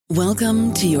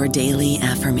Welcome to your daily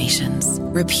affirmations.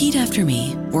 Repeat after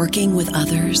me. Working with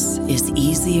others is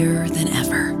easier than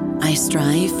ever. I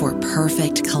strive for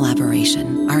perfect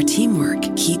collaboration. Our teamwork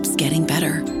keeps getting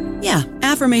better. Yeah,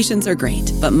 affirmations are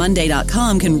great, but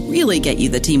Monday.com can really get you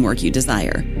the teamwork you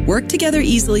desire. Work together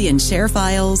easily and share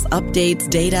files, updates,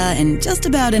 data, and just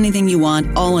about anything you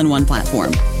want all in one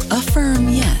platform. Affirm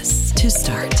yes to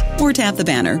start, or tap the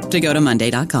banner to go to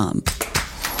Monday.com.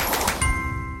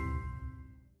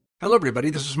 Hello, everybody.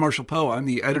 This is Marshall Poe. I'm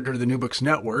the editor of the New Books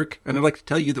Network, and I'd like to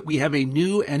tell you that we have a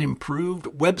new and improved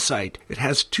website. It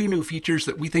has 2 new features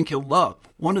that we think you'll love.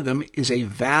 One of them is a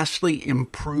vastly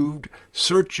improved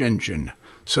search engine,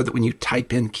 so that when you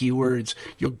type in keywords,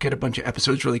 you'll get a bunch of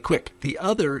episodes really quick. The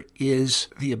other is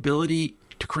the ability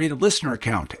to create a listener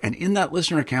account, and in that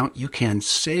listener account, you can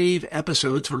save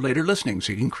episodes for later listening,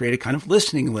 so you can create a kind of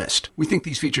listening list. We think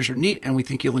these features are neat, and we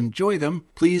think you'll enjoy them.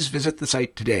 Please visit the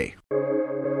site today.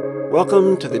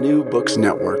 Welcome to the New Books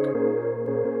Network.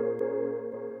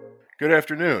 Good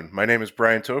afternoon. My name is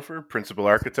Brian Topher, Principal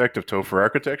Architect of Topher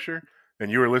Architecture,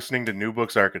 and you are listening to New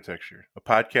Books Architecture, a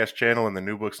podcast channel in the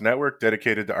New Books Network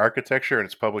dedicated to architecture and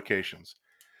its publications.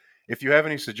 If you have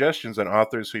any suggestions on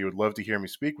authors who you would love to hear me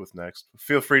speak with next,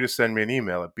 feel free to send me an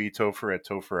email at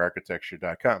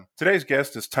btopher@topherarchitecture.com. Today's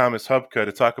guest is Thomas Hubka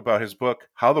to talk about his book,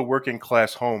 How the Working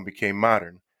Class Home Became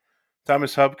Modern.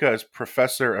 Thomas Hubka is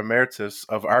Professor Emeritus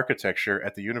of Architecture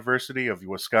at the University of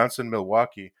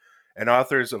Wisconsin-Milwaukee and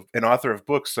author of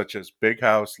books such as Big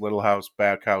House, Little House,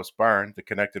 Bad House, Barn, The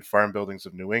Connected Farm Buildings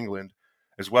of New England,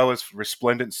 as well as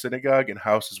Resplendent Synagogue and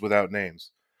Houses Without Names.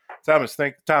 Tom,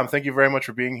 thank you very much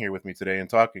for being here with me today and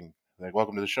talking.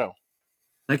 Welcome to the show.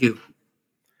 Thank you.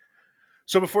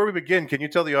 So before we begin, can you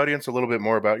tell the audience a little bit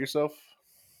more about yourself?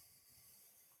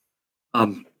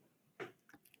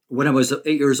 When I was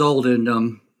 8 years old in,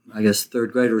 I guess,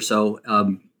 third grade or so,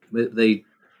 they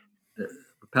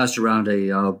passed around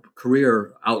a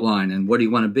career outline and what do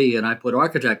you want to be? And I put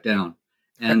architect down,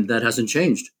 and that hasn't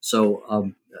changed.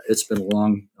 So it's been a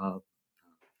long,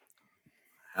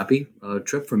 happy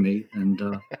trip for me.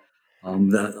 And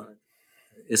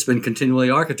it's been continually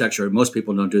architecture. Most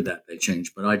people don't do that. They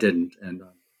change, but I didn't. And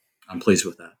I'm pleased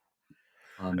with that.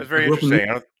 That's very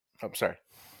interesting. I'm sorry.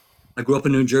 I grew up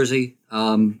in New Jersey,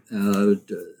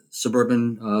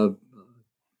 suburban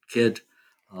kid,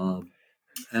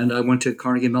 and I went to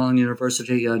Carnegie Mellon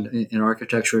University in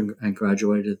architecture and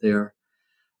graduated there.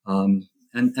 And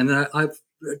then I've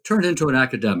turned into an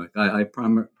academic. I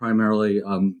primarily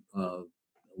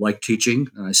like teaching,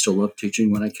 and I still love teaching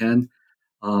when I can.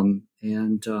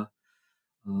 And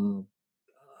on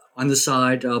the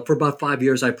side, for about 5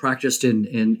 years, I practiced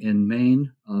in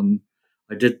Maine.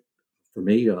 I did. For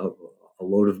me, a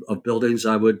load of buildings.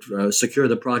 I would secure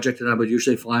the project, and I would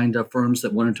usually find firms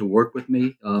that wanted to work with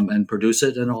me and produce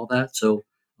it and all that. So,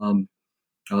 Town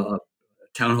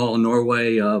Hall in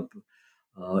Norway,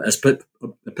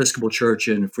 Episcopal Church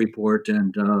in Freeport,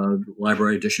 and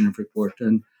Library Edition in Freeport,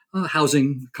 and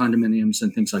housing condominiums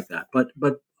and things like that. But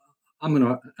I'm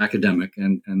an academic,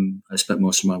 and I spent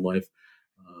most of my life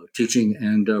teaching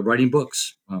and writing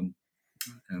books, and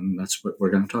that's what we're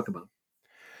going to talk about.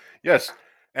 Yes,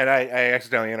 and I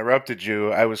accidentally interrupted you.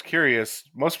 I was curious.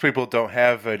 Most people don't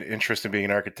have an interest in being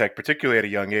an architect, particularly at a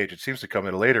young age. It seems to come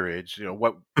at a later age.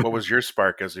 What was your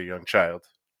spark as a young child?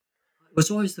 It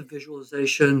was always the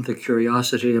visualization, the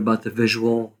curiosity about the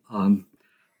visual, and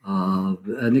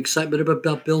excitement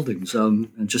about buildings,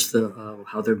 and just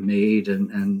how they're made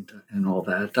and all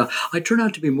that. I turned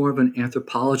out to be more of an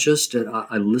anthropologist.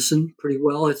 I listen pretty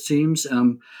well, it seems.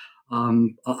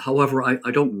 However,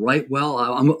 I don't write well.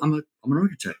 I'm an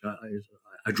architect.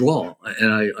 I draw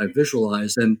and I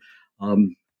visualize, and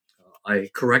I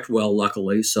correct well,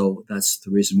 luckily. So that's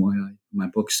the reason why my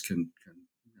books can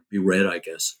be read, I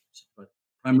guess. But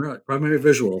primary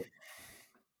visual.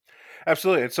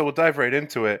 Absolutely. And so we'll dive right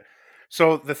into it.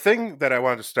 So the thing that I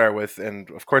wanted to start with, and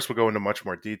of course we'll go into much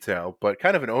more detail, but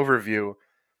kind of an overview.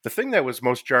 The thing that was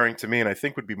most jarring to me, and I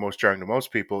think would be most jarring to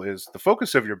most people, is the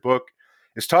focus of your book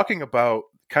is talking about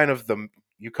kind of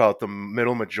you call it the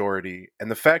middle majority,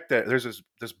 and the fact that there's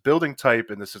this building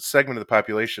type and this segment of the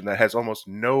population that has almost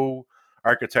no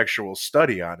architectural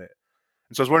study on it.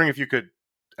 And so I was wondering if you could,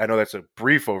 I know that's a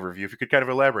brief overview, if you could kind of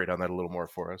elaborate on that a little more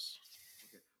for us.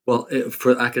 Well,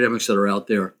 for academics that are out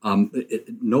there,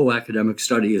 no academic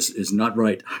study is not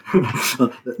right,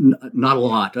 not a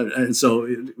lot. And so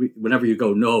whenever you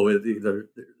go, no,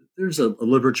 there's a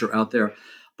literature out there.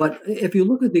 But if you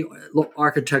look at the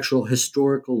architectural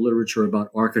historical literature about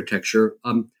architecture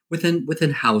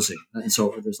within housing, and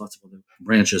so there's lots of other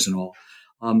branches and all,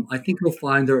 I think you'll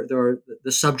find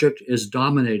the subject is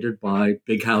dominated by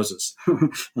big houses,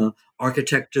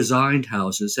 architect designed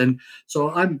houses, and so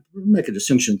I make a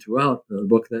distinction throughout the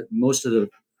book that most of the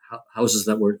houses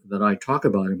that I talk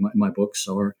about in my books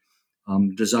are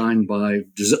designed by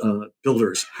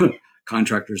builders,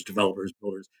 contractors, developers,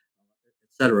 builders,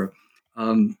 etc.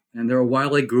 And they're a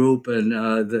wily group, and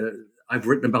I've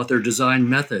written about their design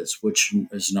methods, which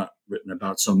is not written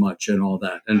about so much, and all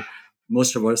that. And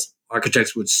most of us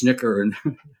architects would snicker and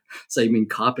say, "You mean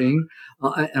copying?"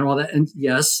 And all that. And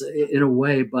yes, in a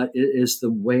way, but it is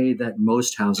the way that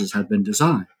most houses have been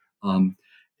designed.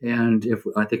 And if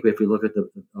we look at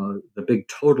the big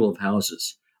total of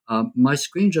houses, my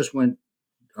screen just went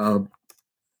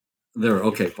there.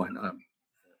 Okay, fine.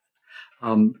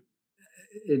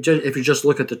 If you just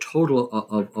look at the total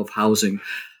of housing,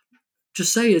 to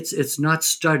say it's not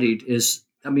studied is,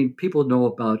 I mean, people know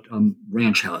about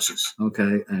ranch houses,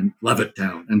 okay, and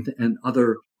Levittown and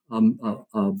other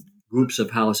groups of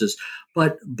houses,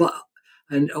 but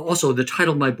and also the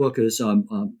title of my book is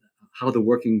how the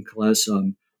working class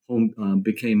home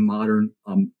became modern,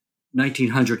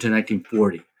 1900 to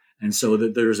 1940. And so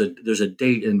there's a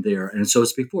date in there, and so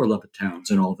it's before Levittowns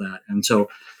and all that. And so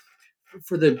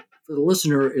for the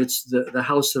listener, it's the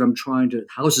houses that I'm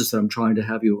trying to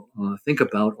have you think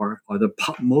about are the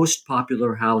most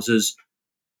popular houses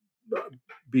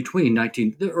between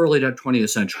the early 20th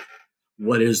century.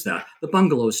 What is that? The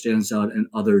bungalow stands out, and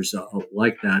others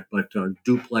like that, but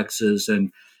duplexes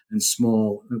and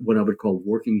small, what I would call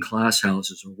working class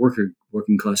houses or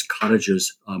working class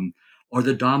cottages are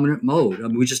the dominant mode. I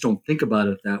mean, we just don't think about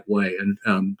it that way.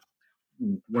 And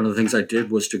one of the things I did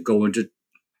was to go into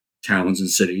towns and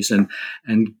cities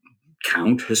and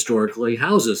count historically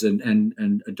houses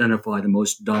and identify the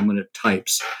most dominant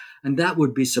types. And that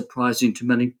would be surprising to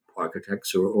many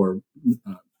architects or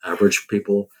average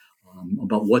people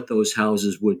about what those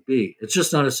houses would be. It's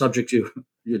just not a subject you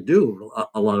do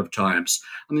a lot of times.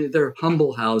 I mean, they're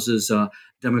humble houses.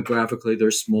 Demographically, they're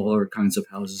smaller kinds of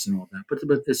houses and all that. But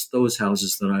it's those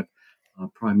houses that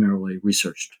I've primarily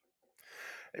researched.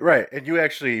 Right. And you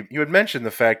had mentioned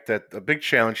the fact that a big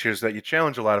challenge here is that you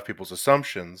challenge a lot of people's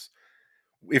assumptions.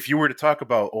 If you were to talk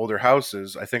about older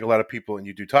houses, I think a lot of people, and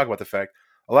you do talk about the fact,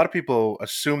 a lot of people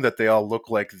assume that they all look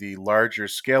like the larger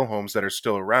scale homes that are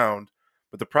still around.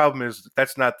 But the problem is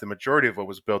that's not the majority of what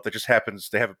was built. That just happens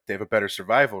they have a better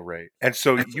survival rate. And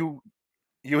so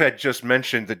you had just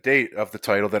mentioned the date of the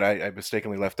title that I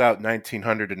mistakenly left out,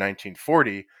 1900 to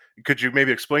 1940. Could you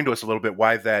maybe explain to us a little bit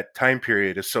why that time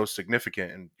period is so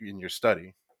significant in your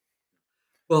study?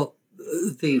 Well,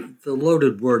 the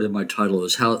loaded word in my title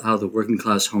is how the working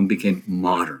class home became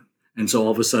modern. And so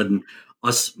all of a sudden,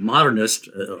 us modernist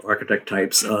architect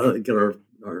types get our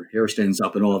hair stands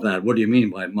up and all of that. What do you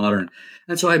mean by modern?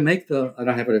 And so I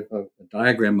have a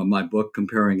diagram of my book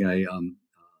comparing a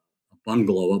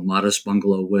bungalow, a modest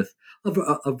bungalow, with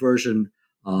a version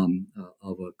of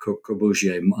a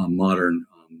Corbusier modern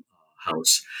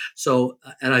house. So,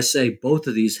 and I say both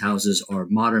of these houses are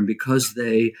modern because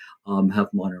they have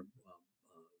modern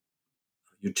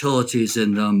utilities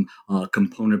in them,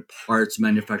 component parts,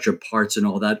 manufactured parts, and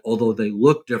all that. Although they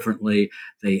look differently,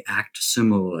 they act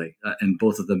similarly, and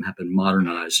both of them have been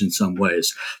modernized in some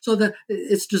ways. So that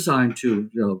it's designed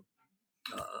to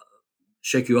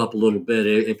shake you up a little bit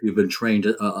if you've been trained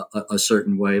a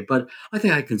certain way. But I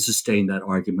think I can sustain that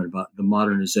argument about the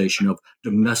modernization of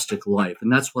domestic life.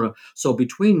 And that's so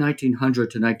between 1900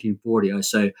 to 1940, I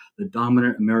say the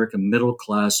dominant American middle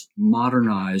class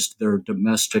modernized their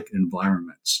domestic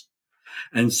environments.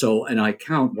 And I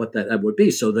count what that would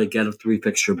be. So they get a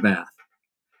 3-fixture bath.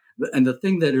 And the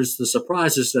thing that is the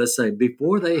surprise is that, say,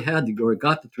 before they got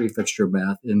the 3-fixture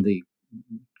bath in the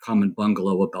common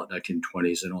bungalow about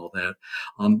 1920s and all that,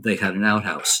 they had an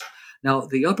outhouse. Now,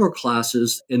 the upper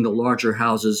classes in the larger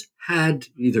houses had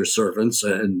either servants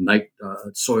and night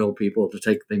soil people to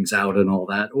take things out and all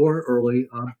that, or early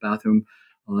bathroom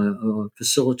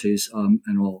facilities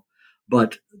and all.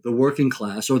 But the working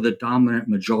class or the dominant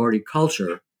majority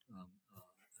culture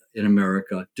in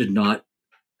America did not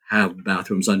have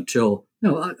bathrooms until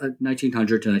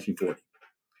 1900 to 1940.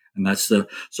 And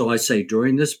so I say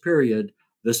during this period,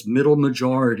 this middle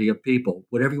majority of people,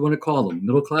 whatever you want to call them,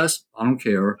 middle class, I don't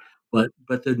care, but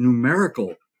the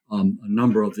numerical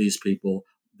number of these people,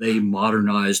 they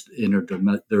modernized in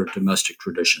their domestic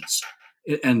traditions.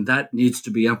 And that needs to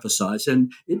be emphasized.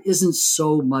 And it isn't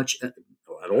so much at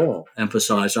all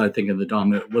emphasized, I think, in the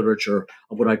dominant literature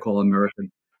of what I call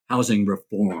American housing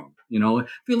reform. If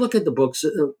you look at the books,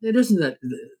 it isn't that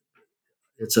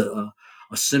it's a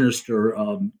sinister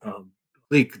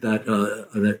clique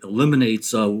that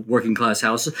eliminates working class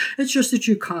houses. It's just that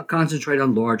you concentrate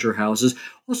on larger houses.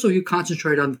 Also, you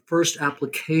concentrate on first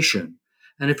application.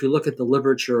 And if you look at the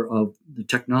literature of the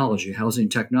technology, housing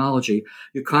technology,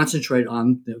 you concentrate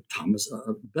on Thomas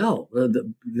Bell,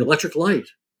 the electric light,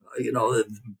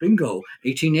 bingo,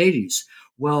 1880s.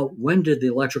 Well, when did the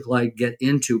electric light get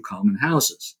into common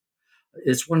houses?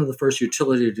 It's one of the first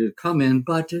utilities to come in,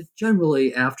 but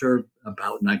generally after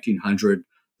about 1900,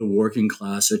 the working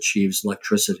class achieves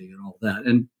electricity and all that.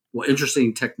 And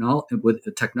interesting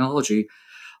with technology,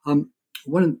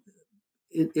 one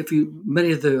if you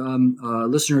many of the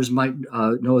listeners might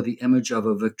know the image of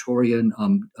a Victorian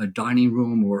a dining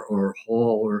room or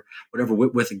hall or whatever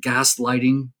with gas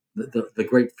lighting, the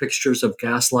great fixtures of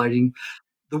gas lighting.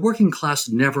 The working class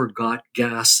never got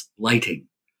gas lighting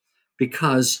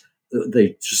because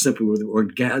they just simply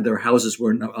their houses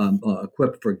weren't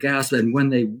equipped for gas, and when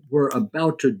they were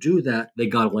about to do that, they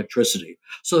got electricity.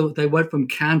 So they went from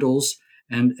candles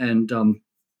and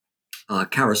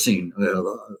kerosene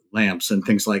lamps and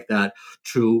things like that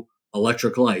to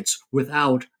electric lights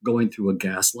without going through a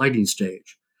gas lighting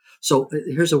stage. So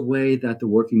here's a way that the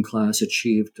working class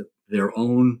achieved their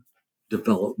own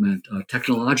development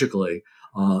technologically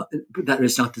that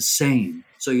is not the same.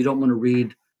 So you don't want to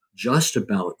read just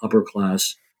about upper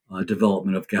class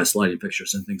development of gas lighting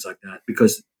fixtures and things like that,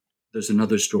 because there's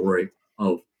another story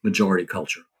of majority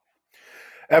culture.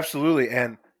 Absolutely.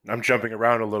 And I'm jumping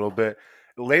around a little bit.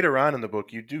 Later on in the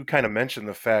book, you do kind of mention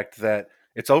the fact that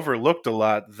it's overlooked a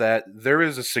lot that there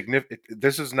is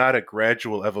this is not a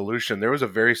gradual evolution. There was a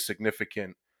very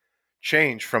significant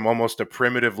change from almost a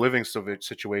primitive living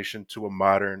situation to a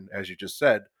modern, as you just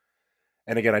said.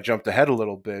 And again, I jumped ahead a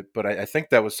little bit, but I think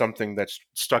that was something that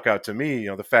stuck out to me,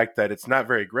 the fact that it's not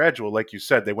very gradual. Like you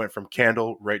said, they went from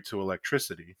candle right to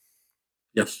electricity.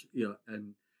 Yes, yeah,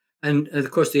 and of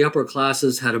course the upper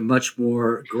classes had a much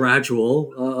more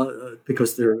gradual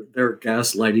because their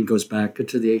gas lighting goes back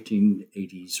to the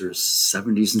 1880s or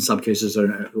 70s in some cases or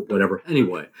whatever.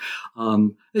 Anyway,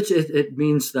 it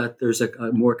means that there's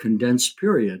a more condensed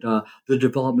period. The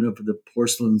development of the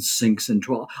porcelain sinks and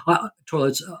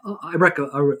toilets.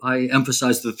 I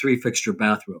emphasize the 3-fixture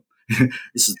bathroom.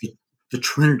 This is the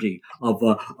trinity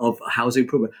of housing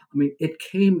improvement. I mean, it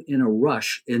came in a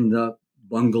rush in the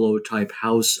bungalow type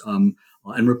house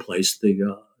and replaced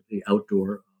the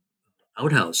outdoor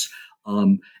outhouse.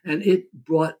 And it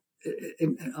brought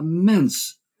an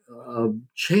immense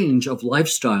change of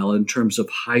lifestyle in terms of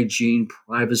hygiene,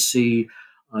 privacy,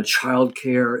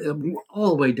 childcare, all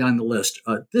the way down the list.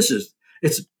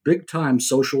 It's big time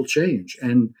social change.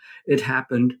 And it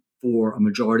happened for a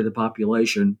majority of the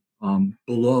population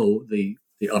below the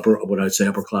upper, what I'd say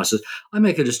upper classes. I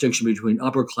make a distinction between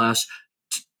upper class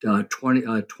 20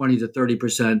 to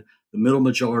 30%, the middle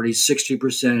majority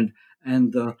 60%,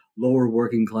 and the lower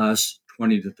working class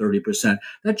 20 to 30%.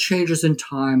 That changes in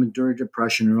time and during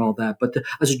Depression and all that, but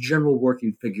as a general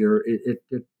working figure,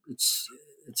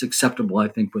 it's acceptable, I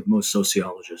think, with most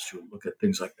sociologists who look at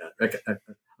things like that,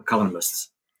 economists.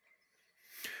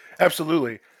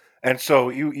 Absolutely. And so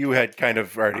you had kind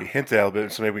of already hinted a little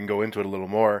bit, so maybe we can go into it a little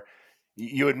more.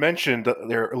 You had mentioned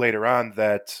there later on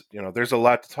that, there's a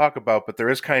lot to talk about, but there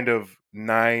is kind of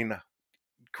 9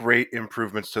 great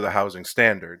improvements to the housing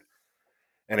standard.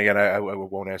 And again, I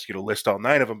won't ask you to list all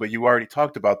 9 of them, but you already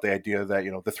talked about the idea that,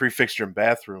 the 3-fixture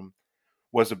bathroom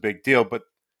was a big deal. But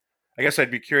I guess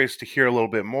I'd be curious to hear a little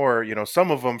bit more.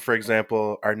 Some of them, for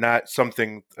example, are not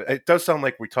something, it does sound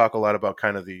like we talk a lot about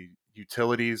kind of the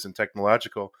utilities and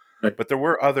technological, right, but there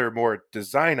were other more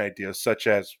design ideas such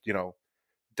as,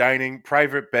 dining,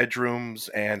 private bedrooms,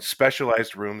 and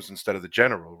specialized rooms instead of the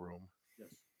general room. Yes.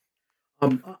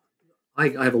 I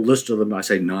have a list of them. I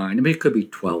say 9. I mean, it could be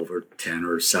 12 or 10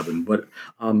 or 7, but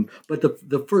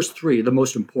the first 3, the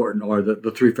most important, are the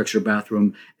 3-fixture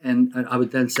bathroom, and I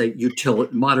would then say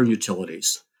modern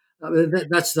utilities.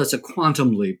 That's a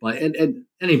quantum leap. And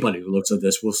anybody who looks at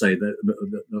this will say that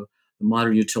the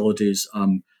modern utilities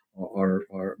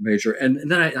are major.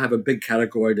 And then I have a big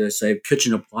category to say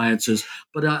kitchen appliances.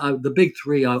 But the big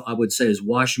 3 I would say is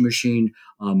washing machine,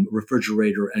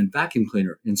 refrigerator, and vacuum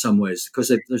cleaner in some ways,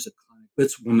 because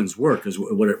it's women's work is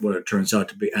what it turns out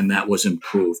to be. And that was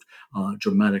improved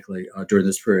dramatically during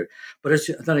this period. But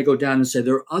then I go down and say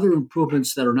there are other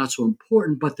improvements that are not so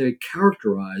important, but they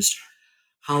characterized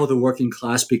how the working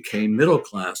class became middle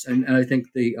class. And I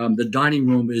think the dining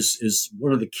room is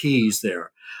one of the keys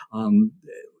there.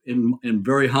 In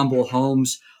very humble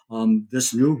homes,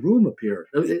 this new room appeared.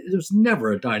 There was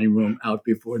never a dining room out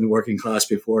before in the working class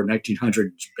before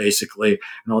 1900, basically,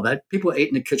 and all that. People ate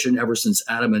in the kitchen ever since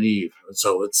Adam and Eve,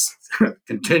 so it's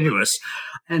continuous.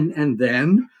 And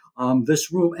then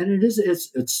this room, and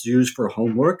it's used for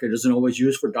homework. It isn't always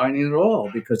used for dining at all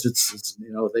because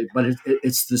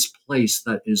it's this place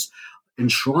that is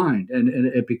enshrined, and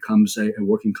it becomes a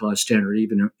working class standard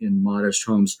even in modest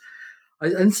homes. I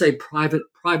didn't say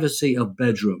privacy of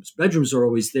bedrooms. Bedrooms are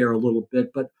always there a little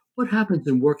bit, but what happens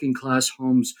in working class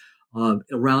homes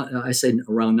around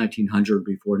 1900,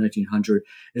 before 1900,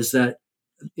 is that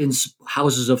in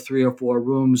houses of 3 or 4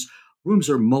 rooms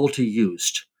are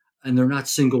multi-used and they're not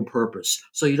single purpose.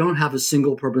 So you don't have a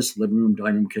single purpose living room,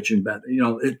 dining room, kitchen, bed.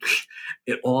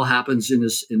 It all happens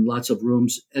in lots of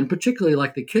rooms, and particularly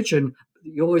like the kitchen.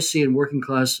 You always see in working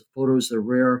class photos the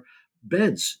rare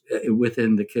beds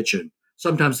within the kitchen.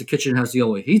 Sometimes the kitchen has the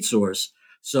only heat source,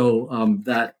 so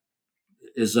that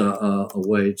is a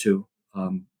way to.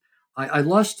 I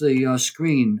lost the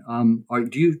screen.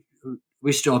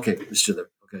 We still okay? We're still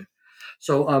there. Okay.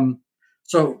 So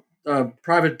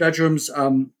private bedrooms.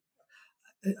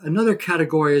 Another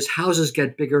category is houses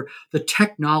get bigger. The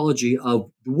technology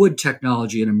of wood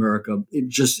technology in America, it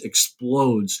just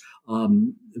explodes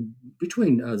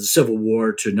between the Civil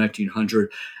War to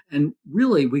 1900. And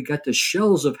really, we got the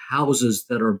shells of houses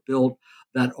that are built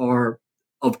that are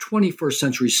of 21st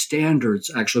century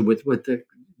standards, actually, with the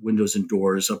windows and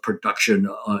doors of production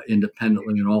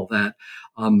independently and all that.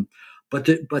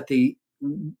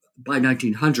 By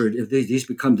 1900, if these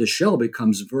become, the shell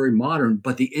becomes very modern,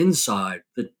 but the inside,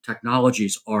 the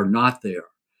technologies are not there.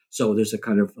 So there's a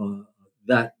kind of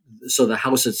so the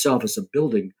house itself as a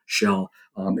building shell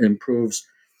improves.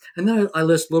 And then I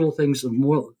list little things of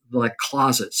more like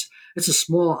closets. It's a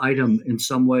small item in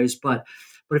some ways, but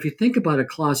if you think about a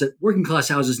closet, working class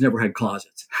houses never had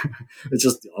closets. It's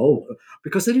just,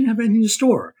 because they didn't have anything to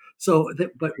store.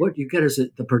 But what you get is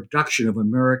the production of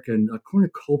American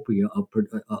cornucopia of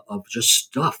just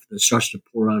stuff that starts to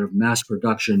pour out of mass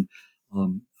production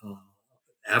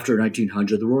after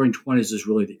 1900. The Roaring Twenties is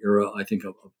really the era, I think,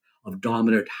 of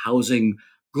dominant housing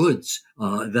goods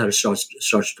that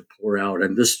starts to pour out,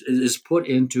 and this is put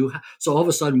into. So all of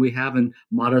a sudden, we have in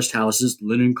modest houses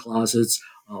linen closets,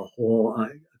 whole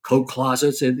coat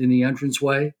closets in the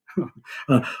entranceway.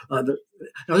 Now,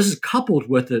 this is coupled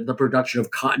with the production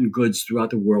of cotton goods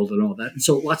throughout the world and all that. And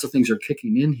so lots of things are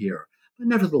kicking in here. But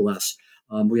nevertheless,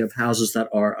 we have houses that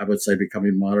are, I would say,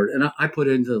 becoming modern. And I put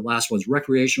into the last ones,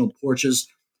 recreational porches.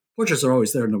 Porches are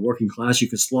always there in the working class. You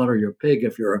could slaughter your pig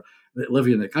if you're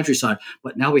living in the countryside.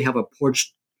 But now we have a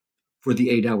porch for the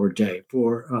 8-hour day,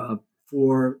 for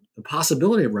the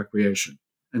possibility of recreation.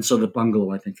 And so the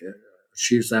bungalow, I think,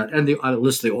 achieves that. And I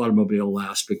list the automobile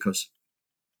last because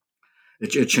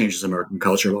it changes American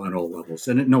culture on all levels,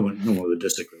 and no one would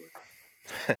disagree with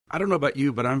it. I don't know about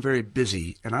you, but I'm very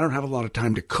busy, and I don't have a lot of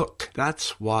time to cook.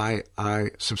 That's why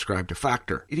I subscribe to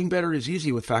Factor. Eating better is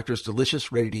easy with Factor's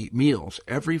delicious, ready-to-eat meals.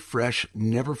 Every fresh,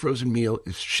 never frozen meal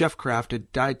is chef-crafted,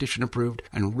 dietitian approved,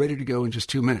 and ready to go in just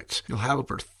 2 minutes. You'll have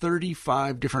over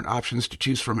 35 different options to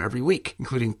choose from every week,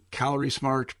 including Calorie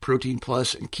Smart, Protein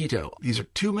Plus, and Keto. These are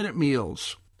 2-minute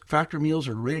meals. Factor meals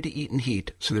are ready to eat and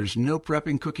heat, so there's no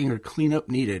prepping, cooking, or cleanup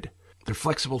needed. They're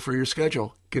flexible for your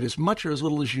schedule. Get as much or as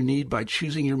little as you need by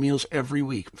choosing your meals every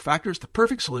week. Factor is the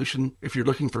perfect solution if you're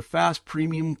looking for fast,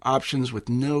 premium options with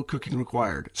no cooking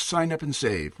required. Sign up and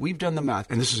save. We've done the math,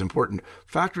 and this is important.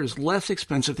 Factor is less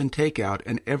expensive than takeout,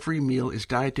 and every meal is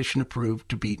dietitian approved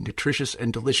to be nutritious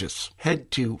and delicious.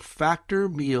 Head to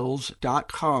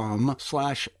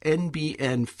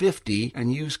factormeals.com/NBN50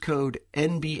 and use code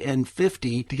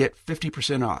NBN50 to get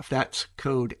 50% off. That's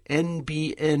code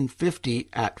NBN50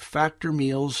 at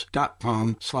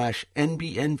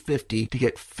factormeals.com/NBN50 to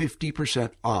get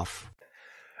 50% off.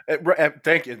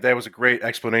 Thank you. That was a great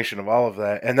explanation of all of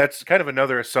that. And that's kind of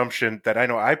another assumption that I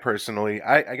know I personally,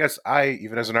 I guess I,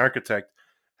 even as an architect,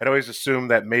 had always assumed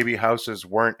that maybe houses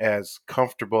weren't as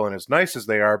comfortable and as nice as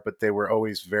they are, but they were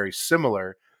always very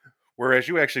similar. Whereas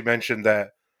you actually mentioned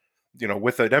that,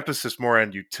 with an emphasis more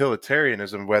on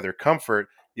utilitarianism, whether comfort,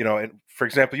 and for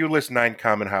example, you list 9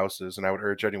 common houses, and I would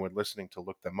urge anyone listening to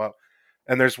look them up.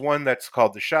 And there's one that's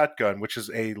called the Shotgun, which is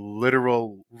a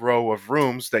literal row of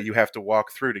rooms that you have to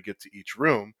walk through to get to each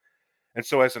room. And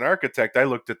so as an architect, I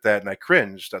looked at that and I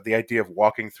cringed at the idea of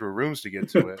walking through rooms to get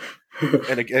to it.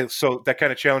 And again, so that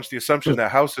kind of challenged the assumption that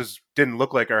houses didn't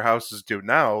look like our houses do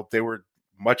now. They were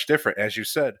much different. As you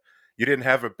said, you didn't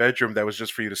have a bedroom that was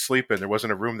just for you to sleep in. There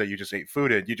wasn't a room that you just ate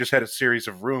food in. You just had a series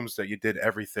of rooms that you did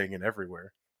everything and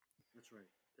everywhere. That's right.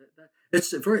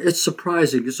 It's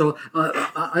surprising. So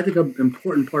I think an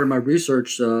important part of my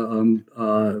research,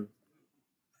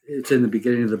 it's in the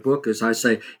beginning of the book, as I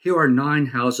say, here are 9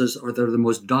 houses, or they're the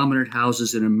most dominant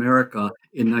houses in America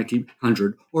in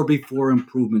 1900 or before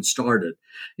improvement started.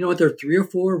 You know what? There are 3 or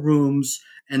 4 rooms,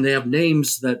 and they have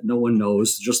names that no one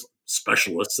knows, just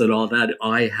specialists and all that.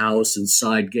 I house and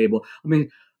side gable. I mean,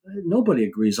 nobody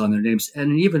agrees on their names,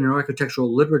 and even in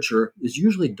architectural literature is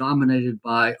usually dominated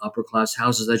by upper class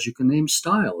houses, as you can name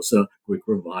styles, Greek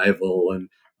Revival and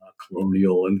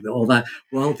colonial and all that.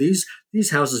 Well, these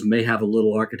houses may have a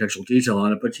little architectural detail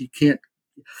on it, but you can't.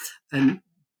 And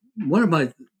one of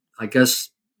my, I guess,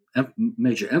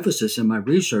 major emphasis in my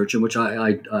research, in which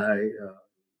I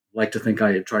like to think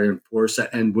I try to enforce,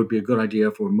 and would be a good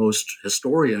idea for most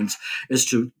historians, is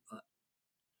to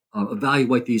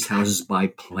evaluate these houses by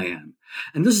plan.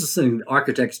 And this is the thing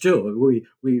architects do.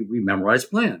 We memorize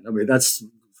plan. I mean, that's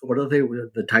what are they?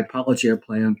 The typology of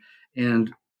plan.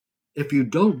 And if you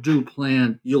don't do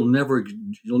plan, you'll never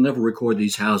record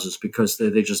these houses, because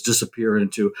they just disappear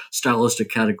into stylistic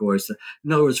categories.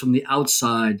 In other words, from the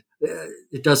outside,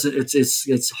 it doesn't.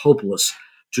 It's hopeless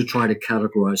to try to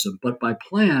categorize them. But by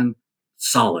plan,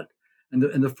 solid. And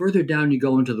the further down you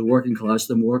go into the working class,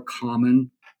 the more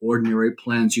common, ordinary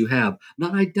plans you have.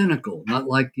 Not identical, not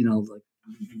like like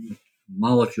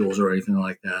molecules or anything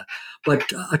like that, but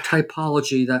a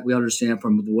typology that we understand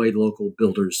from the way local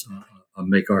builders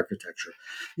make architecture.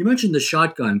 You mentioned the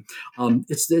shotgun.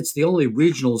 It's the only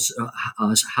regional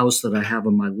house that I have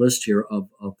on my list here of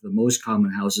the most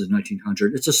common houses in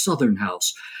 1900. It's a Southern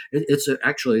house. It's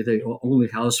actually the only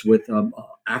house with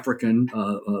African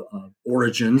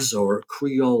origins, or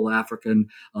Creole African.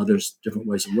 There's different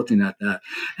ways of looking at that.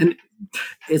 And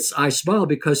I smile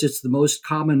because it's the most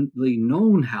commonly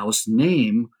known house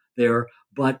name there,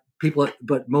 but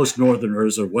most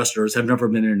Northerners or Westerners have never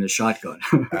been in a shotgun.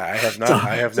 I have not. So,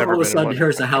 I have so never all of a been in sudden, one.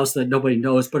 here's a house that nobody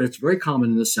knows, but it's very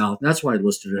common in the South. And that's why I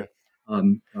listed it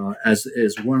as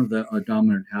one of the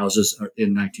dominant houses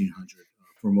in 1900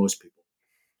 for most people.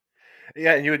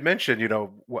 Yeah, and you had mentioned,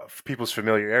 people's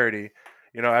familiarity.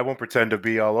 I won't pretend to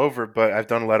be all over, but I've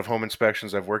done a lot of home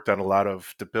inspections. I've worked on a lot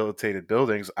of debilitated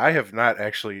buildings. I have not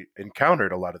actually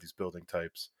encountered a lot of these building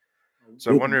types.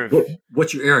 So I wonder if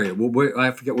what's your area?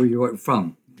 I forget where you're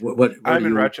from. I'm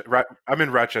in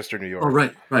Rochester, New York. Oh,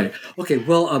 right. Okay,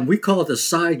 well, we call it the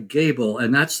side gable,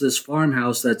 and that's this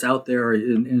farmhouse that's out there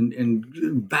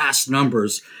in vast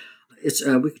numbers. It's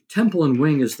temple and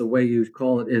wing is the way you'd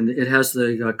call it, and it has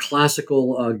the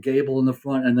classical gable in the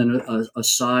front, and then a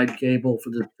side gable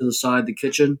to the side of the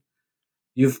kitchen.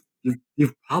 You've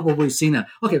probably seen that.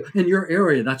 Okay, in your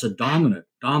area, that's a dominant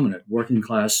working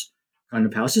class kind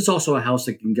of house. It's also a house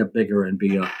that can get bigger and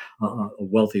be a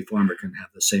wealthy farmer can have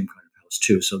the same kind of house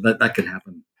too. So that can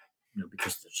happen,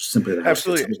 because it's just simply the house.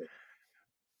 Absolutely.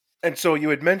 And so you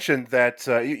had mentioned that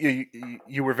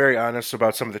you were very honest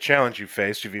about some of the challenge you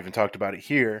faced. You've even talked about it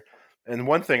here. And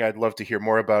one thing I'd love to hear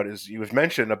more about is you have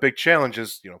mentioned a big challenge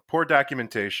is, poor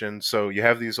documentation. So you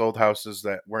have these old houses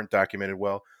that weren't documented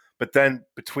well, but then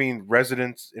between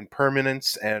residence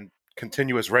impermanence and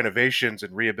continuous renovations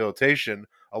and rehabilitation,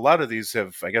 a lot of these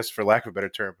have, I guess, for lack of a better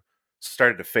term,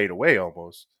 started to fade away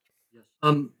almost. Yes.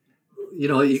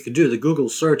 You could do the Google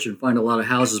search and find a lot of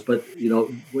houses, but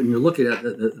when you're looking at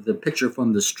the picture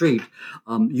from the street,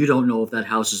 you don't know if that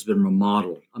house has been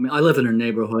remodeled. I mean, I live in a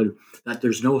neighborhood that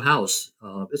there's no house.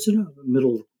 It's in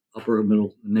a upper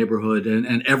middle neighborhood,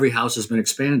 and every house has been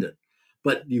expanded.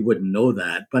 But you wouldn't know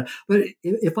that. But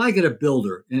if I get a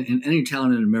builder in any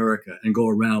town in America and go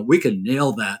around, we can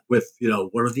nail that with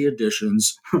what are the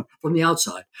additions from the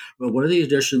outside. But what are the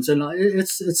additions? And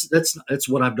it's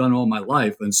what I've done all my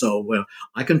life. And so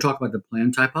I can talk about the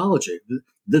plan typology.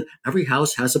 Every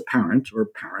house has a parent or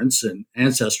parents and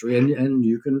ancestry, and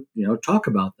you can talk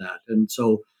about that. And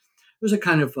so there's a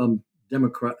kind of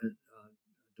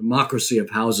democracy of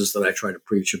houses that I try to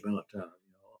preach about.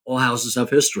 All houses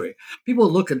have history. People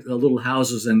look at the little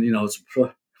houses and, it's,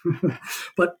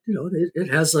 but, it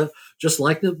has just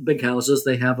like the big houses,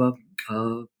 they have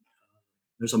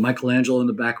there's a Michelangelo in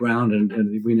the background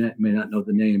and we may not know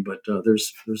the name, but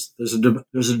there's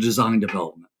a design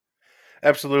development.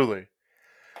 Absolutely.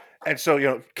 And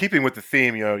so, keeping with the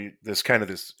theme,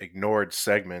 this ignored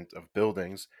segment of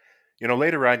buildings,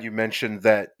 later on you mentioned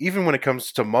that even when it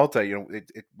comes to multi,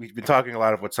 we've been talking a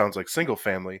lot of what sounds like single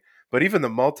family, but even the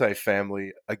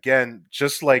multifamily, again,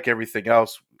 just like everything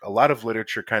else, a lot of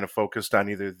literature kind of focused on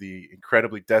either the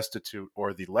incredibly destitute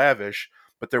or the lavish,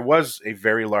 but there was a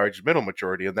very large middle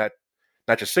majority, and that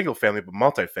not just single family, but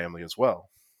multifamily as well.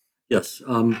 Yes.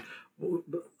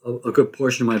 A good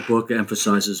portion of my book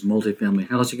emphasizes multifamily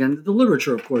housing, and the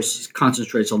literature, of course,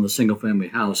 concentrates on the single-family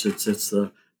house. It's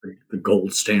the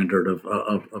gold standard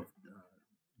of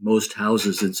most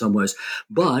houses in some ways.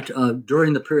 But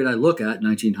during the period I look at,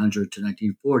 1900 to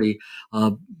 1940,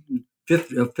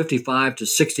 55 to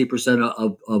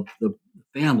 60% of the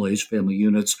family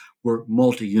units were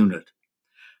multi-unit.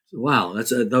 Wow,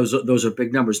 those are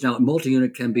big numbers. Now, a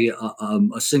multi-unit can be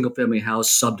a single-family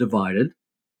house subdivided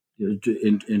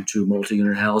into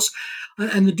multi-unit house,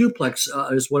 and the duplex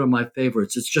is one of my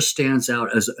favorites. It just stands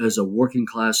out as a working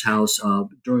class house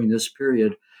during this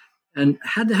period, and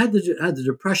had the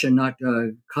Depression not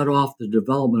cut off the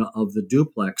development of the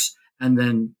duplex, and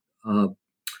then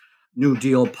New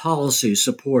Deal policy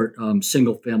support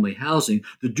single-family housing,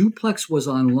 the duplex was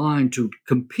on line to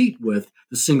compete with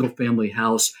the single-family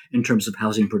house in terms of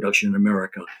housing production in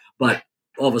America. But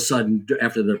all of a sudden,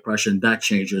 after the Depression, that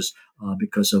changes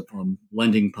because of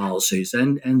lending policies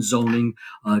and zoning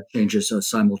changes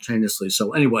simultaneously.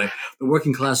 So anyway, the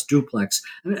working class duplex,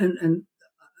 and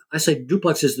I say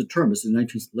duplex is the term. It's the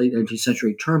late 19th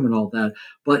century term and all that.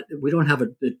 But we don't have a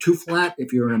two flat.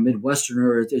 If you're a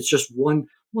Midwesterner, it's just one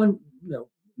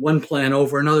plan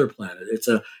over another plan.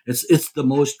 It's the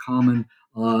most common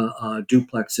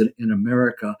duplex in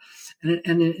America,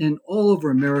 and in all over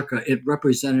America, it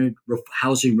represented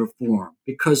housing reform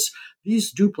because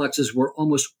these duplexes were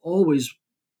almost always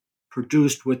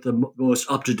produced with the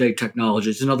most up-to-date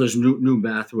technologies. There's new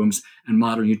bathrooms and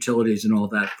modern utilities and all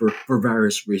that for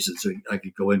various reasons I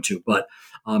could go into. But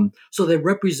so they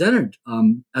represented,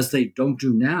 as they don't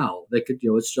do now, they could,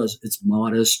 it's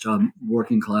modest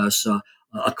working class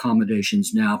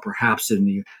accommodations now, perhaps in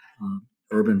the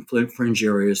urban fringe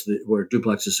areas where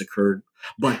duplexes occurred,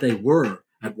 but they were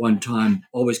at one time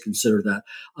always considered that.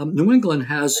 New England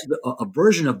has a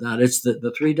version of that. It's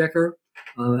the three-decker.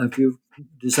 If you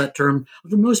use that term,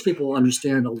 most people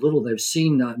understand a little. They've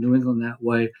seen New England that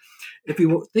way. If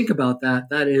you think about that,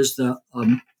 that is the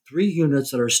three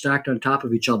units that are stacked on top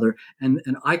of each other, and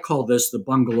I call this the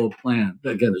bungalow plan.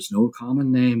 Again, there's no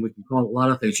common name. We can call it a lot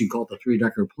of things. You can call it the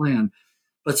three-decker plan,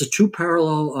 but it's two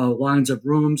parallel lines of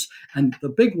rooms, and the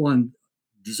big one,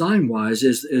 design-wise,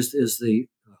 is the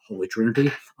Holy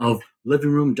Trinity of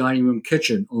living room, dining room,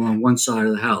 kitchen along one side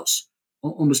of the house.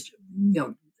 Almost,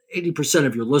 80%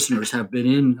 of your listeners have been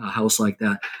in a house like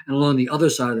that. And along the other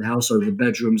side of the house are the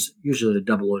bedrooms, usually the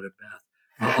double-loaded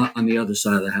bath on the other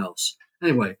side of the house.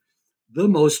 Anyway, the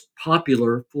most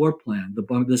popular floor plan,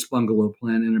 this bungalow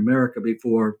plan in America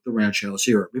before the ranch house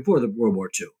era, before the World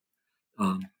War II.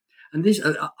 And these,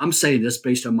 I'm saying this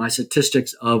based on my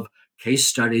statistics of case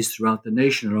studies throughout the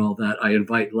nation and all that. I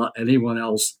invite anyone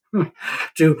else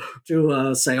to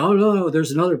say, "Oh no,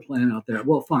 there's another plan out there."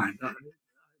 Well, fine,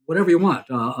 whatever you want.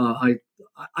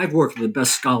 I've worked with the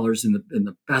best scholars in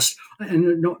the best,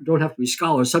 and don't have to be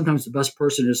scholars. Sometimes the best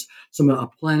person is a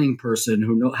planning person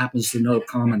who happens to know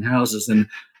common houses, and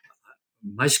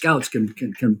my scouts can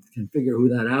figure who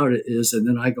that out is, and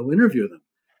then I go interview them.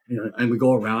 And we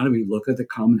go around and we look at the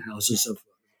common houses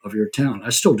of your town. I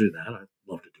still do that. I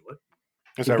love to do it.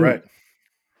 Is that right?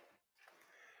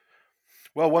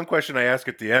 Well, one question I ask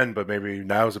at the end, but maybe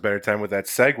now is a better time with that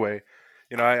segue.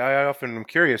 I often am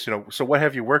curious, so what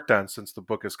have you worked on since the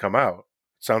book has come out?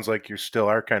 Sounds like you still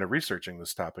are kind of researching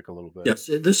this topic a little bit. Yes,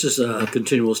 this is a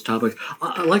continuous topic.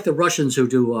 I like the Russians who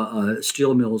do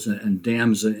steel mills and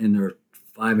dams in their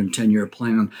 5 and 10 year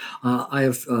plan. I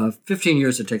have 15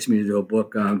 years it takes me to do a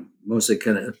book, mostly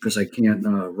because I can't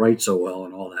write so well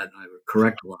and all that. And I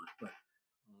correct a lot. But,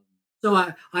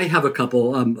 so I have a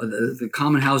couple. The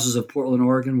common houses of Portland,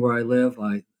 Oregon, where I live.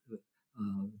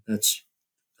 That's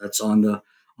on the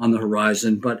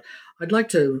horizon. But I'd like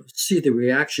to see the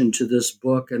reaction to this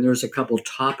book. And there's a couple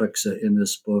topics in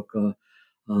this book.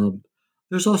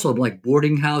 There's also like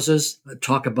boarding houses.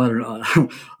 Talk about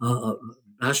a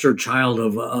bastard child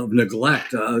of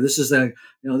neglect. These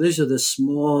are the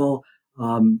small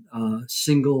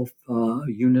single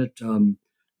unit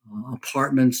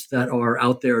apartments that are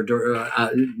out there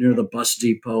near the bus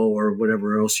depot or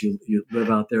whatever else you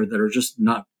live out there that are just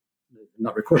not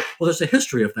recorded. Well, there's a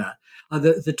history of that.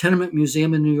 The Tenement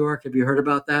Museum in New York. Have you heard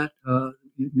about that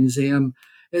museum?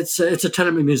 It's a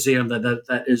tenement museum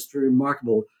that is a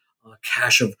remarkable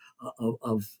cache of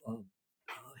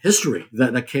history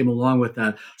that came along with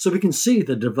that. So we can see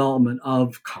the development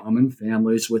of common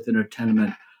families within a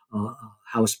tenement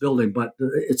house building. But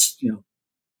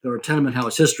there are tenement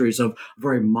house histories of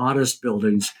very modest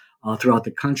buildings throughout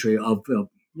the country of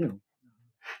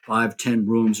 5-10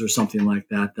 rooms or something like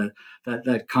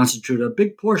that constitute a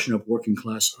big portion of working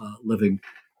class living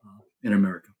in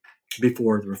America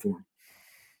before the reform.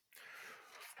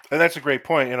 And that's a great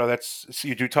point. So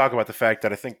you do talk about the fact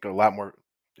that I think a lot more,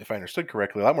 if I understood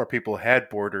correctly, a lot more people had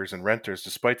boarders and renters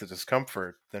despite the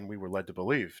discomfort than we were led to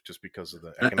believe, just because of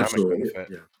the economic Absolutely. benefit.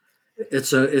 Yeah.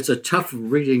 It's a tough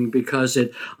reading because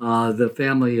the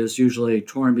family is usually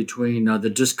torn between the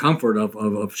discomfort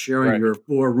of sharing Right. your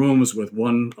 4 rooms with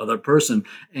one other person,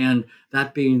 and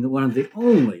that being one of the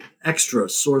only extra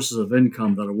sources of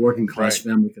income that a working class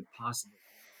Right. family could possibly.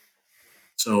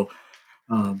 So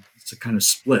it's a kind of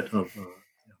split of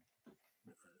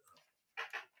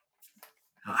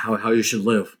how you should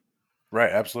live.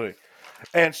 Right. Absolutely.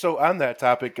 And so on that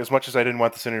topic, as much as I didn't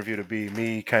want this interview to be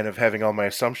me kind of having all my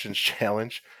assumptions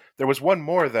challenged, there was one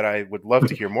more that I would love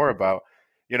to hear more about.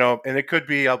 And it could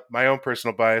be my own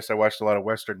personal bias. I watched a lot of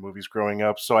Western movies growing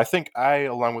up. So I think I,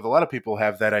 along with a lot of people,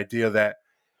 have that idea that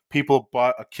people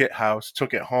bought a kit house,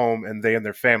 took it home, and they and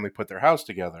their family put their house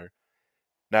together.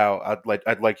 Now,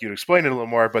 I'd like you to explain it a little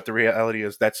more, but the reality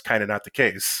is that's kind of not the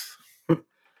case.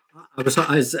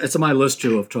 It's on my list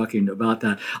too of talking about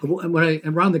that. When I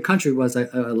around the country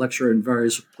I lecture in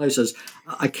various places,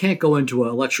 I can't go into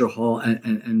a lecture hall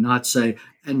and not say,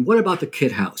 and what about the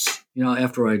kit house?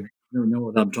 After I know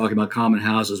what I'm talking about, common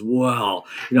houses. Well,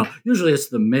 usually it's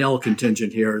the male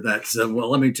contingent here that said, well,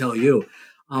 let me tell you.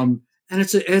 And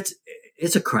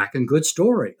it's a cracking good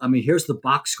story. I mean, here's the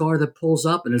boxcar that pulls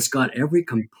up and it's got every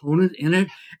component in it,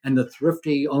 and the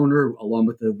thrifty owner, along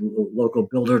with the local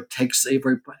builder, takes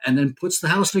every and then puts the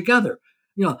house together.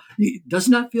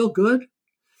 Doesn't that feel good?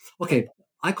 Okay,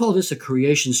 I call this a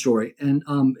creation story, and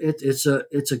it's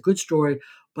a good story,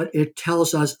 but it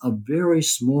tells us a very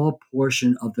small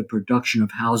portion of the production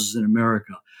of houses in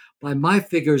America. By my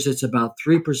figures, it's about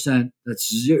 3%.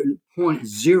 That's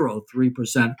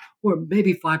 0.03%, or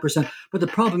maybe 5%. But the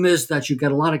problem is that you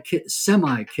get a lot of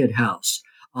semi-kit house.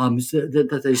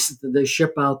 That they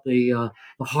ship out the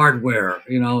hardware,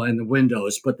 and the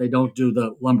windows, but they don't do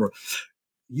the lumber.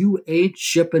 You ain't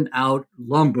shipping out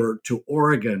lumber to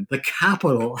Oregon, the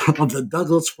capital of the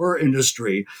Douglas fir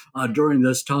industry, during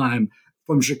this time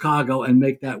from Chicago, and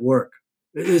make that work.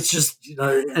 It's just,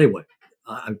 anyway,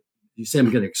 you see, I'm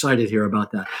getting excited here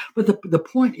about that. But the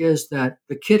point is that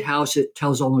the kit house, it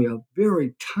tells only a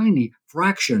very tiny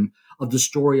fraction of the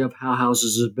story of how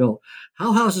houses are built.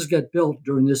 How houses get built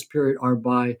during this period are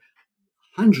by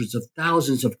hundreds of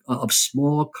thousands of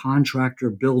small contractor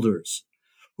builders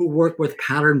who work with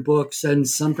pattern books, and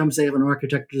sometimes they have an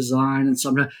architect design, and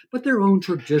sometimes, but their own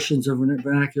traditions of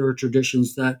vernacular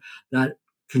traditions that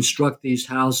construct these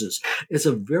houses. It's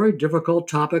a very difficult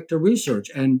topic to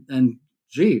research, and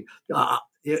gee,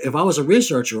 if I was a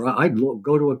researcher, I'd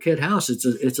go to a kid house.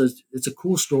 It's a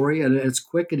cool story, and it's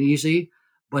quick and easy,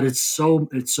 but it's so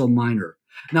minor.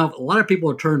 Now, a lot of people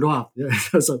are turned off,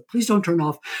 so please don't turn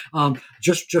off.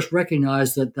 Just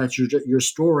recognize that your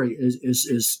story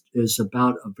is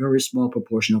about a very small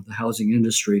proportion of the housing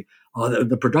industry.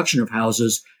 The production of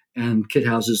houses and kit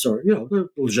houses are, they're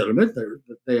legitimate.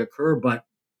 They occur, but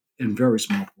in very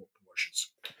small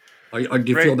proportions. Do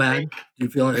you feel bad? Do you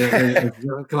feel?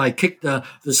 Can I kick the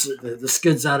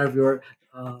skids out of your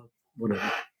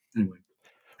whatever? Anyway.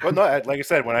 Well, no, like I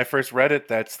said, when I first read it,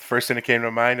 that's the first thing that came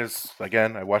to mind is,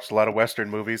 again, I watched a lot of Western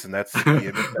movies, and that's the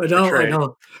image that's I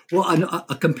know. Well,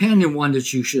 a companion one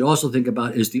that you should also think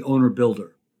about is the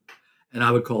owner-builder. And I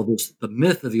would call this the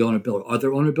myth of the owner-builder. Are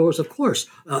there owner-builders? Of course.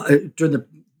 During the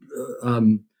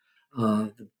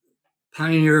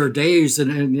pioneer days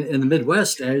in the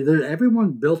Midwest,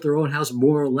 everyone built their own house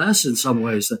more or less in some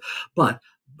ways. But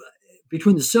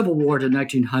between the Civil War to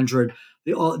 1900,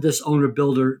 this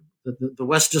owner-builder, the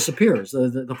West disappears,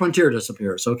 the frontier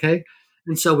disappears, okay?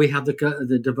 And so we have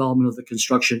the development of the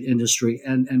construction industry.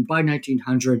 And by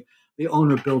 1900, the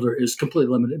owner-builder is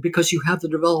completely limited because you have the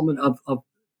development of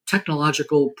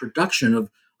technological production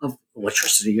of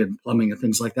electricity and plumbing and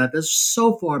things like that. That's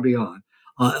so far beyond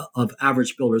of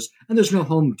average builders. And there's no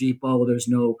Home Depot, there's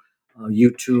no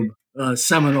YouTube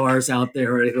seminars out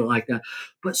there or anything like that.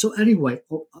 But so anyway,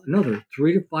 another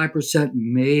 3 to 5%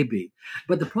 maybe.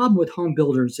 But the problem with home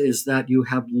builders is that you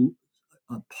have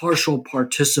partial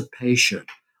participation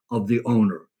of the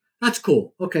owner. That's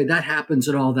cool. Okay, that happens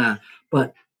and all that.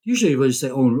 But usually when you say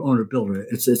owner builder,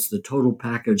 it's the total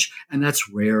package, and that's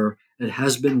rare. It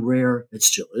has been rare. It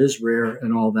still is rare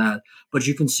and all that. But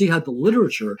you can see how the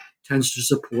literature tends to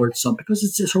support some because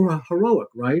it's heroic,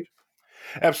 right?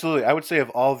 Absolutely. I would say of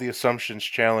all the assumptions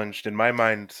challenged, in my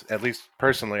mind, at least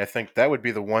personally, I think that would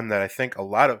be the one that I think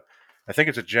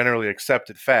it's a generally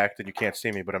accepted fact, and you can't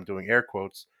see me, but I'm doing air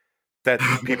quotes, that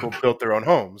people built their own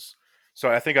homes. So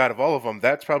I think out of all of them,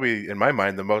 that's probably, in my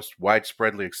mind, the most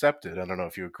widespreadly accepted. I don't know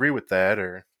if you agree with that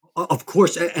or... Of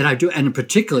course, and I do, and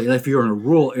particularly if you're in a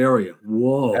rural area.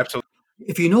 Whoa. Absolutely.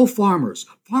 If you know farmers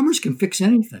can fix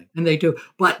anything, and they do.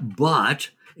 But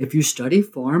if you study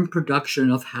farm production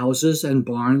of houses and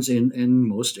barns in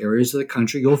most areas of the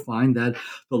country, you'll find that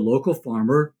the local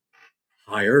farmer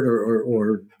hired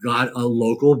or got a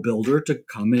local builder to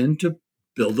come in to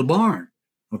build the barn.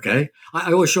 Okay.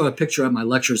 I always show a picture at my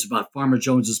lectures about Farmer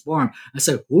Jones's barn. I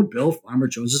said, who built Farmer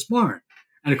Jones's barn?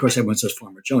 And of course, everyone says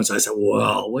Farmer Jones. I said,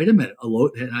 well, wait a minute.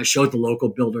 And I showed the local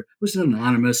builder, who was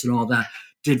anonymous and all that.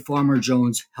 Did Farmer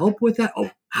Jones help with that?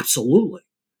 Oh, absolutely.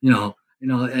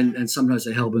 And sometimes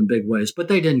they help in big ways, but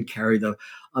they didn't carry the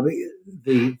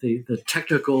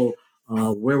technical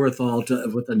wherewithal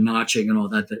with the notching and all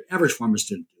that. The average farmers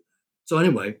didn't do that. So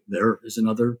anyway, there is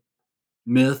another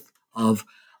myth of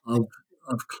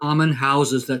common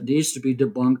houses that needs to be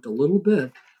debunked a little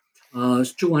bit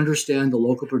to understand the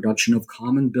local production of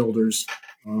common builders,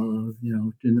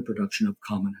 in the production of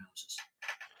common houses.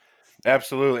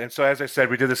 Absolutely. And so, as I said,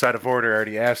 we did this out of order. I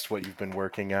already asked what you've been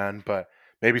working on, but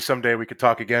maybe someday we could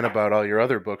talk again about all your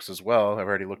other books as well. I've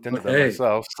already looked into them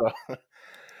myself.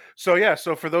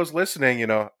 So for those listening,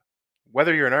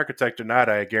 whether you're an architect or not,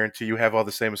 I guarantee you have all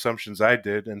the same assumptions I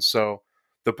did. And so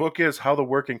the book is How the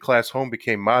Working Class Home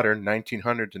Became Modern,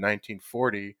 1900 to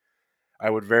 1940. I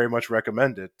would very much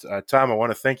recommend it. Tom, I want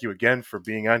to thank you again for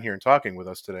being on here and talking with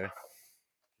us today.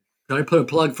 Can I put a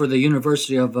plug for the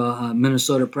University of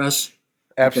Minnesota Press?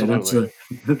 Absolutely.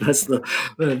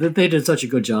 Okay, they did such a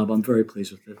good job. I'm very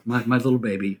pleased with it. My little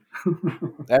baby.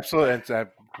 Absolutely. And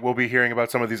we'll be hearing about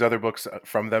some of these other books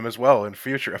from them as well in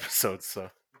future episodes. So,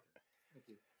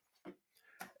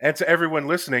 and to everyone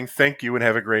listening, thank you and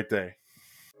have a great day.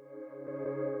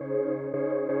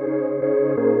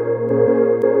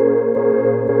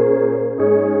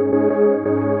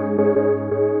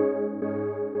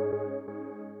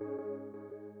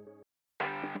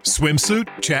 Swimsuit?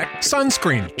 Check.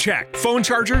 Sunscreen? Check. Phone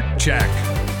charger? Check.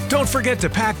 Don't forget to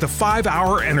pack the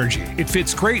 5-Hour Energy. It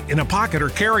fits great in a pocket or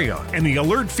carry-on, and the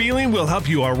alert feeling will help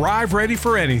you arrive ready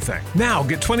for anything. Now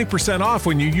get 20% off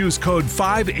when you use code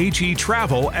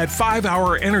 5HETRAVEL at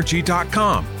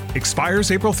 5hourenergy.com.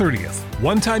 Expires April 30th.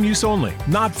 One-time use only.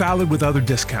 Not valid with other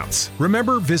discounts.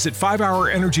 Remember, visit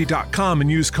 5hourenergy.com and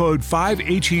use code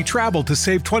 5HETRAVEL to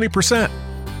save 20%.